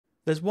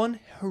There's one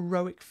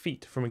heroic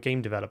feat from a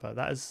game developer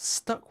that has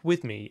stuck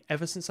with me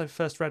ever since I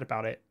first read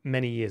about it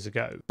many years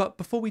ago. But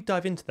before we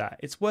dive into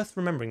that, it's worth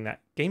remembering that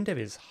game dev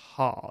is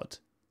hard.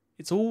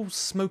 It's all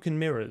smoke and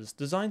mirrors,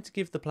 designed to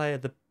give the player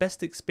the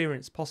best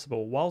experience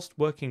possible whilst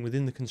working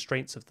within the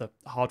constraints of the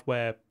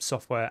hardware,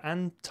 software,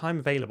 and time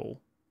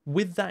available.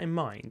 With that in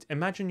mind,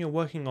 imagine you're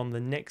working on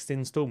the next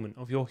installment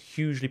of your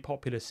hugely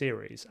popular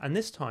series, and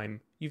this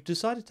time, you've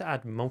decided to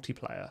add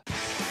multiplayer.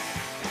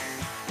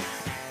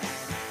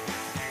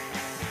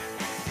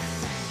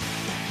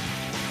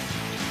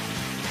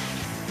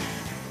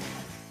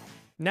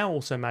 Now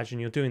also imagine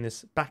you're doing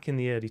this back in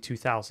the early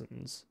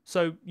 2000s.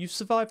 So you've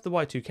survived the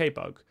Y2K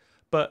bug,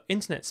 but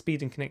internet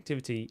speed and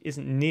connectivity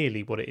isn't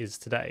nearly what it is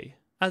today.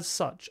 As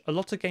such, a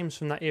lot of games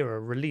from that era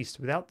are released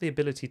without the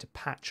ability to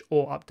patch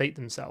or update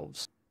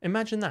themselves.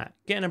 Imagine that,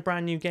 getting a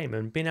brand new game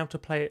and being able to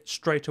play it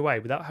straight away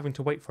without having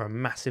to wait for a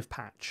massive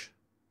patch.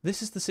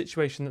 This is the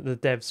situation that the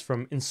devs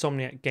from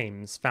Insomniac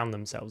Games found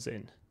themselves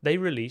in. They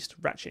released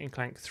Ratchet and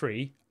Clank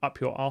 3, Up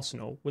Your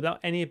Arsenal, without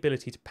any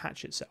ability to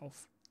patch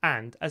itself.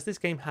 And as this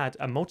game had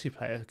a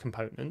multiplayer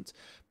component,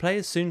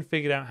 players soon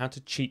figured out how to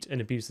cheat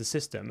and abuse the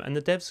system, and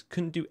the devs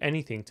couldn't do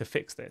anything to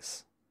fix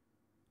this.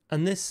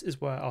 And this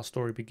is where our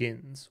story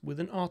begins,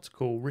 with an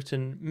article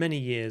written many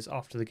years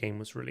after the game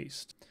was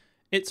released.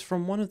 It's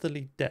from one of the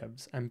lead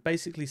devs and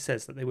basically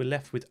says that they were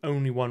left with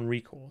only one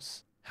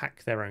recourse: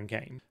 hack their own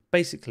game.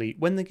 Basically,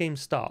 when the game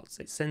starts,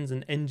 it sends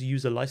an end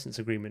user license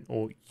agreement,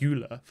 or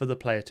EULA, for the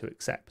player to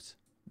accept.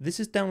 This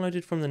is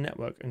downloaded from the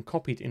network and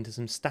copied into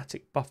some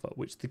static buffer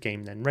which the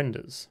game then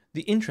renders.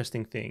 The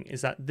interesting thing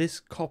is that this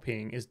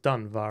copying is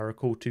done via a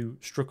call to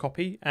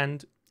strcpy,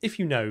 and if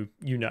you know,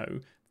 you know.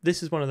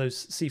 This is one of those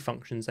C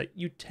functions that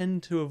you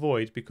tend to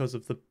avoid because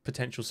of the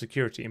potential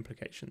security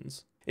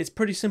implications. It's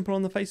pretty simple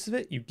on the face of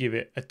it. You give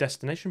it a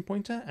destination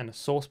pointer and a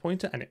source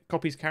pointer, and it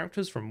copies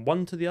characters from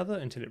one to the other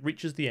until it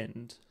reaches the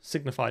end,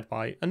 signified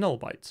by a null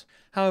byte.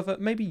 However,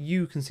 maybe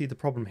you can see the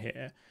problem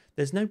here.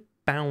 There's no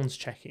bounds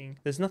checking.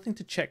 There's nothing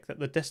to check that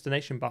the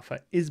destination buffer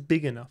is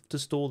big enough to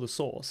store the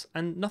source,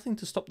 and nothing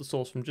to stop the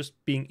source from just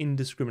being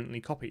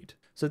indiscriminately copied.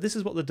 So this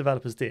is what the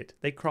developers did.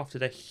 They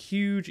crafted a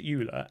huge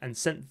EULA and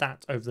sent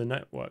that over the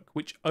network,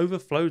 which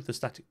overflowed the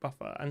static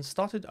buffer and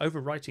started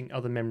overwriting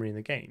other memory in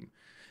the game,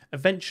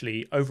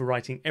 eventually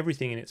overwriting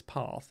everything in its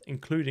path,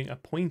 including a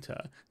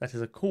pointer that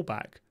is a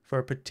callback for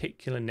a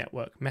particular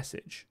network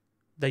message.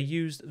 They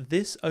used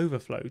this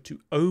overflow to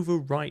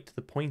overwrite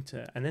the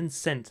pointer and then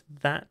sent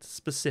that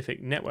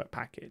specific network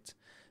packet.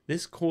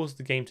 This caused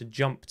the game to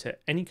jump to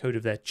any code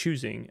of their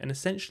choosing and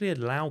essentially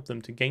allowed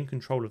them to gain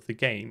control of the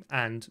game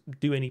and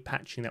do any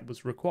patching that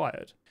was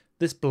required.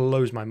 This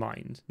blows my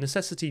mind.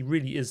 Necessity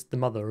really is the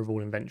mother of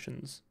all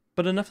inventions.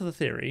 But enough of the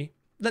theory,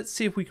 let's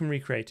see if we can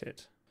recreate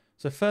it.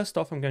 So first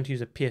off, I'm going to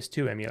use a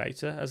PS2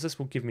 emulator, as this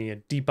will give me a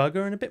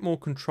debugger and a bit more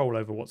control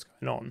over what's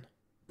going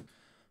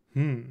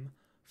on.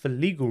 For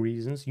legal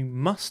reasons, you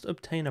must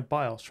obtain a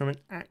BIOS from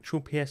an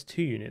actual PS2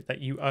 unit that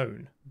you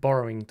own.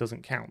 Borrowing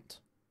doesn't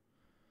count.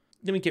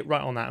 Let me get right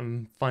on that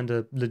and find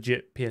a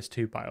legit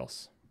PS2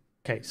 BIOS.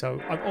 Okay,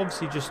 so I've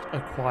obviously just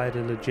acquired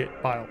a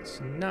legit BIOS,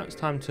 and now it's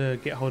time to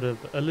get hold of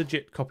a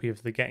legit copy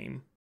of the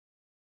game.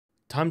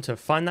 Time to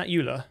find that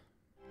EULA.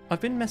 I've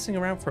been messing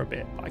around for a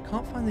bit, but I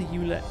can't find the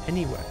EULA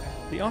anywhere.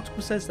 The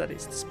article says that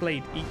it's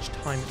displayed each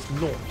time it's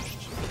launched.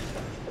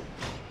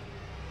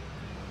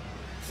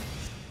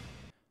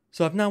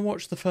 So I've now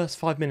watched the first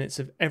 5 minutes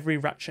of every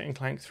Ratchet and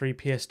Clank 3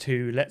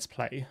 PS2 Let's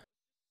Play.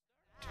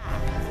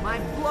 My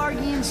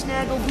Blargian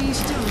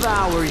Snagglebeast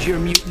devours your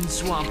mutant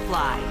swamp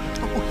fly.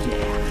 Oh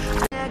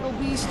yeah.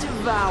 Snagglebeast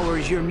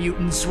devours your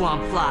mutant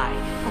swamp fly.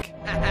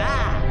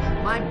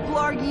 My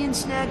Blargian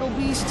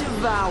Snagglebeast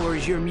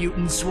devours your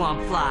mutant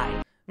swamp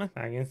fly. My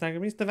Blargian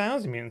Snagglebeast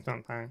devours your mutant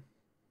swamp fly.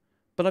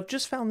 But I've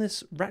just found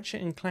this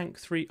Ratchet and Clank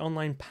 3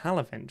 online PAL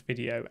event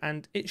video,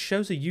 and it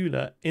shows a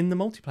EULA in the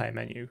multiplayer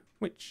menu,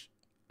 which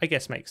I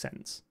guess makes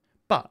sense.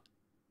 But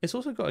it's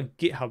also got a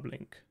GitHub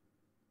link.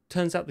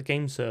 Turns out the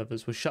game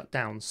servers were shut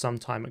down some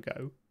time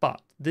ago,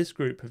 but this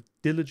group have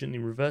diligently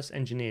reverse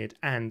engineered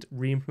and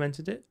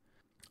re-implemented it.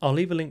 I'll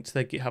leave a link to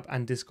their GitHub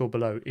and Discord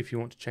below if you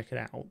want to check it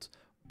out.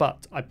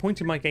 But I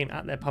pointed my game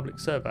at their public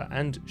server,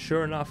 and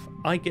sure enough,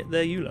 I get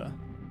their EULA.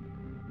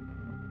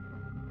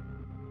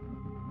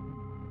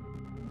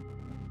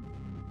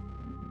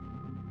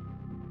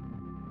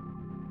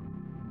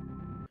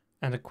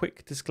 And a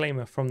quick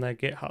disclaimer from their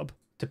GitHub.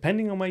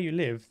 Depending on where you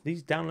live,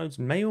 these downloads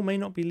may or may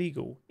not be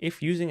legal.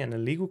 If using an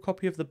illegal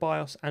copy of the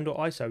BIOS and/or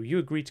ISO, you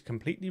agree to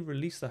completely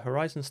release the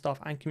Horizon staff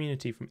and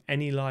community from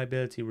any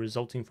liability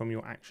resulting from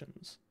your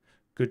actions.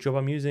 Good job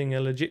I'm using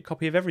a legit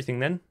copy of everything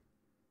then.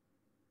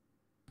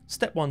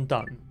 Step 1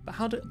 done, but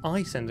how do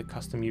I send a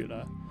custom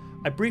EULA?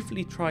 I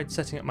briefly tried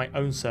setting up my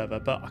own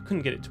server, but I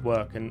couldn't get it to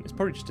work, and it's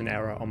probably just an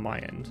error on my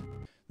end.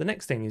 The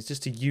next thing is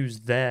just to use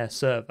their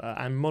server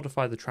and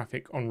modify the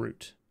traffic en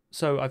route.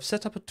 So I've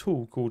set up a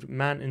tool called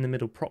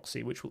Man-in-the-Middle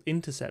Proxy, which will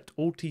intercept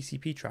all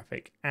TCP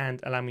traffic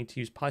and allow me to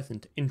use Python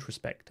to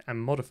introspect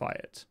and modify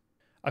it.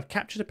 I've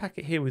captured a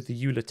packet here with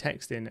the EULA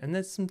text in, and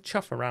there's some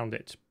chuff around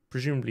it,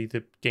 presumably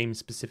the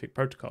game-specific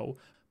protocol,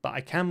 but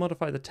I can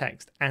modify the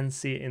text and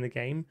see it in the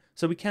game,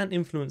 so we can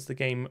influence the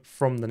game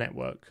from the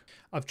network.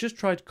 I've just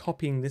tried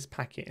copying this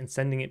packet and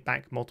sending it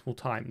back multiple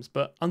times,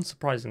 but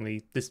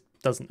unsurprisingly, this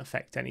doesn't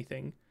affect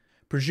anything.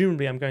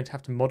 Presumably I'm going to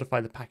have to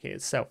modify the packet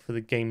itself for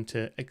the game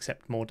to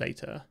accept more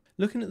data.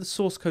 Looking at the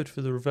source code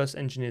for the reverse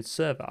engineered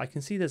server, I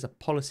can see there's a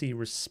policy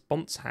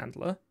response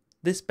handler.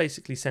 This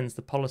basically sends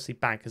the policy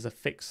back as a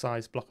fixed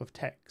size block of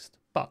text,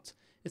 but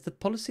if the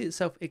policy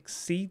itself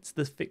exceeds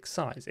the fixed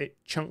size, it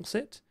chunks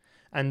it,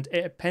 and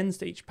it appends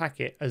to each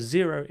packet a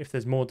 0 if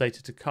there's more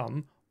data to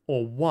come,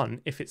 or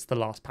 1 if it's the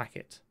last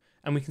packet.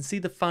 And we can see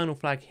the final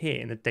flag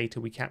here in the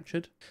data we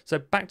captured. So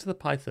back to the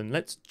Python,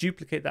 let's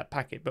duplicate that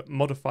packet but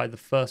modify the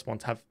first one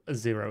to have a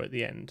 0 at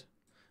the end.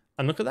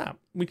 And look at that,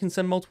 we can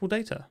send multiple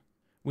data.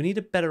 We need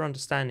a better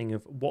understanding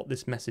of what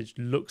this message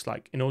looks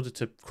like in order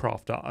to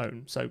craft our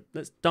own. So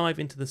let's dive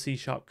into the C#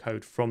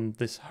 code from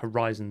this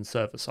Horizon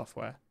server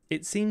software.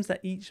 It seems that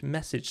each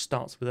message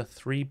starts with a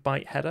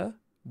 3-byte header,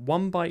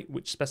 1 byte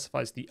which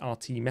specifies the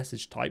RT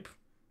message type,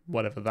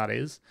 whatever that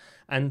is,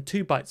 and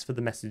 2 bytes for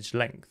the message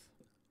length.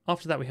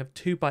 After that we have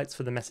 2 bytes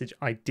for the message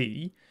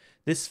ID.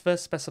 This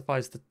first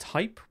specifies the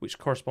type, which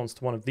corresponds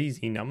to one of these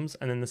enums,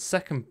 and then the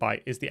second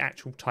byte is the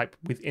actual type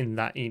within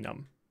that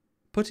enum.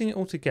 Putting it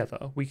all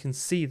together, we can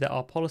see that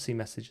our policy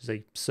message is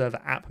a server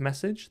app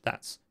message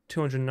that's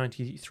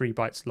 293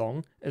 bytes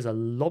long, is a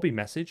lobby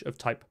message of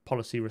type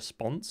policy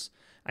response,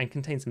 and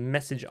contains a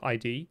message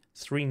ID,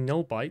 3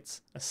 null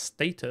bytes, a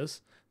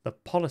status, the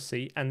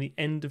policy, and the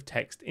end of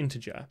text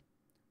integer,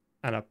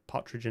 and a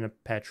partridge in a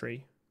pear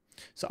tree.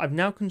 So I've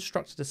now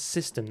constructed a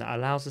system that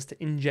allows us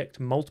to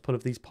inject multiple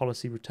of these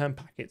policy return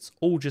packets,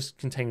 all just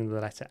containing the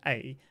letter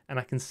A, and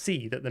I can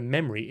see that the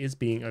memory is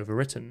being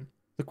overwritten.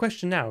 The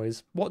question now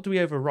is, what do we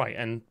overwrite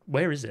and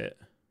where is it?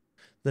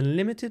 The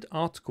limited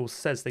article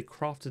says they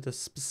crafted a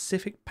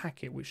specific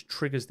packet which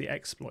triggers the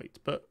exploit,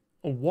 but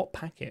what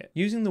packet?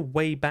 Using the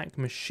Wayback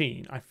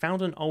Machine, I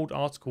found an old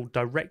article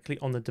directly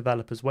on the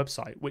developer's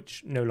website,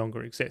 which no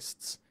longer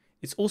exists.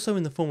 It's also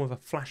in the form of a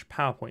flash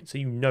PowerPoint, so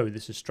you know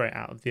this is straight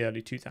out of the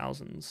early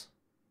 2000s.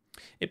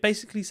 It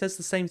basically says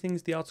the same thing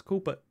as the article,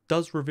 but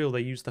does reveal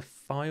they use the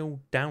file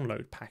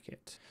download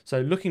packet.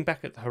 So looking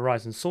back at the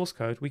Horizon source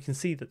code, we can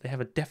see that they have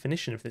a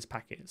definition of this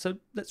packet, so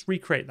let's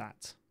recreate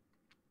that.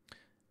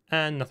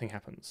 And nothing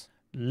happens.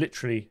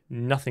 Literally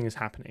nothing is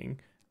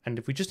happening, and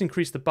if we just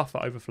increase the buffer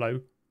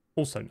overflow,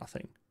 also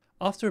nothing.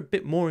 After a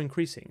bit more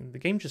increasing, the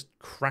game just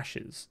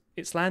crashes.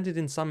 It's landed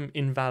in some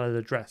invalid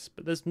address,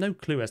 but there's no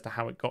clue as to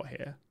how it got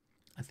here.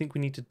 I think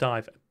we need to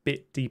dive a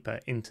bit deeper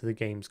into the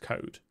game's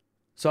code.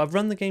 So I've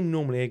run the game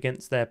normally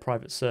against their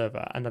private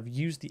server, and I've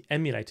used the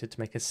emulator to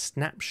make a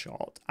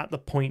snapshot at the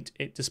point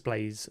it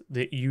displays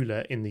the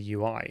EULA in the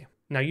UI.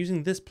 Now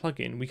using this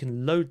plugin, we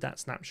can load that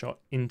snapshot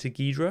into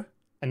Ghidra,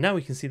 and now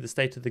we can see the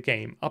state of the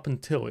game up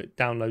until it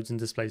downloads and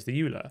displays the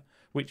EULA,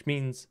 which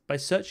means by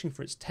searching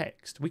for its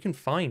text, we can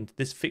find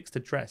this fixed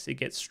address it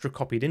gets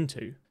copied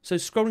into. So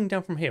scrolling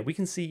down from here, we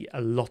can see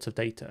a lot of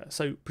data,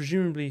 so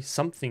presumably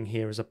something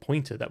here is a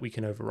pointer that we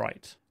can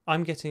overwrite.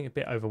 I'm getting a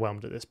bit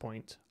overwhelmed at this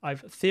point.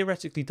 I've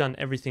theoretically done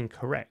everything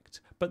correct,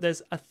 but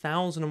there's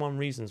 1001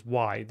 reasons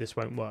why this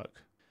won't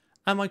work.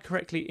 Am I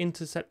correctly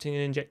intercepting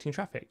and injecting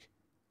traffic?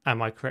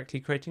 Am I correctly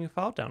creating a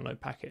file download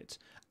packet?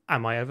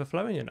 Am I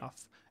overflowing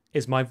enough?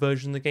 Is my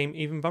version of the game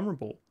even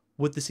vulnerable?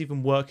 Would this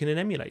even work in an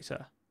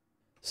emulator?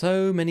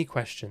 So many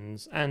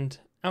questions, and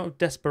out of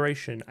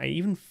desperation, I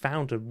even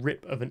found a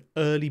rip of an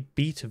early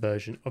beta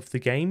version of the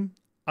game.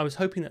 I was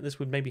hoping that this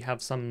would maybe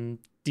have some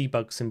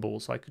debug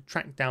symbols so I could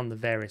track down the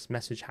various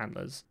message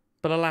handlers,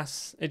 but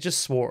alas, it just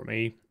swore at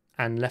me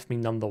and left me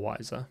none the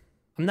wiser.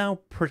 I'm now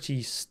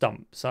pretty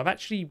stumped, so I've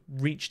actually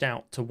reached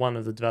out to one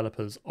of the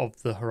developers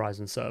of the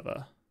Horizon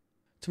server.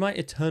 To my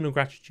eternal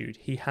gratitude,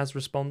 he has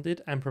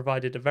responded and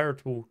provided a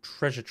veritable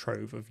treasure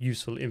trove of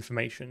useful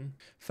information.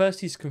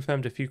 First, he's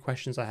confirmed a few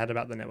questions I had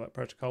about the network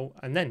protocol,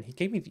 and then he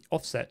gave me the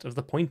offset of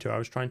the pointer I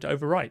was trying to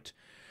overwrite,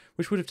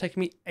 which would have taken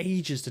me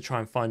ages to try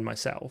and find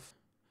myself.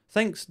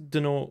 Thanks,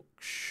 Denorksharp.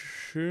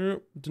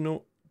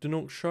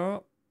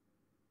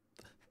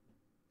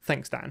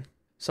 Thanks, Dan.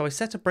 So I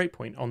set a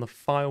breakpoint on the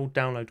file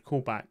download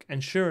callback,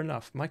 and sure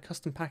enough, my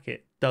custom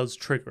packet does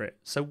trigger it,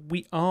 so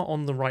we are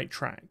on the right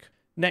track.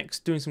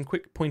 Next, doing some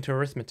quick pointer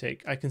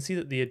arithmetic, I can see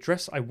that the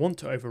address I want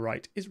to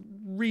overwrite is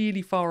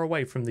really far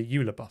away from the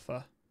EULA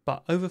buffer,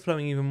 but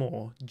overflowing even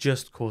more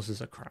just causes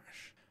a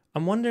crash.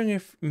 I'm wondering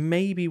if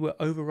maybe we're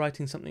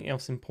overwriting something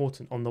else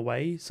important on the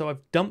way, so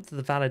I've dumped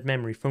the valid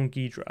memory from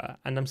Ghidra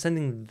and I'm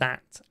sending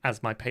that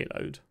as my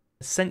payload.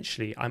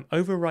 Essentially, I'm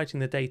overwriting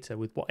the data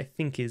with what I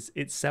think is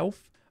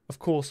itself. Of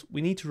course,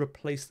 we need to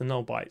replace the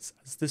null bytes,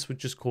 as this would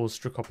just cause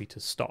strcpy to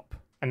stop.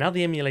 And now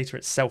the emulator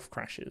itself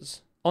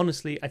crashes.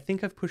 Honestly, I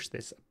think I've pushed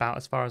this about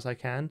as far as I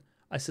can.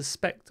 I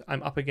suspect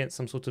I'm up against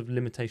some sort of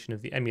limitation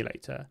of the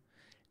emulator.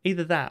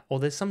 Either that, or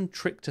there's some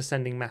trick to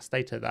sending mass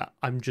data that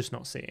I'm just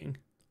not seeing.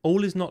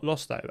 All is not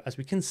lost though, as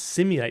we can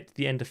simulate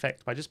the end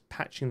effect by just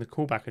patching the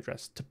callback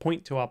address to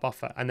point to our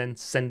buffer and then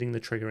sending the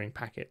triggering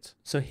packet.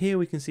 So here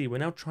we can see we're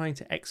now trying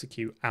to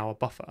execute our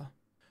buffer.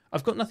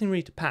 I've got nothing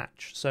really to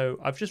patch, so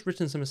I've just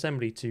written some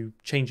assembly to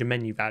change a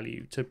menu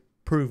value to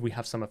prove we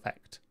have some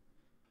effect.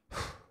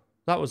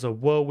 That was a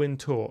whirlwind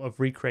tour of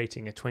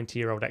recreating a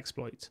 20-year-old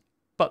exploit.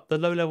 But the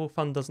low-level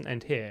fun doesn't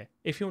end here.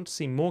 If you want to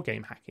see more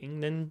game hacking,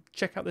 then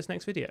check out this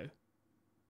next video.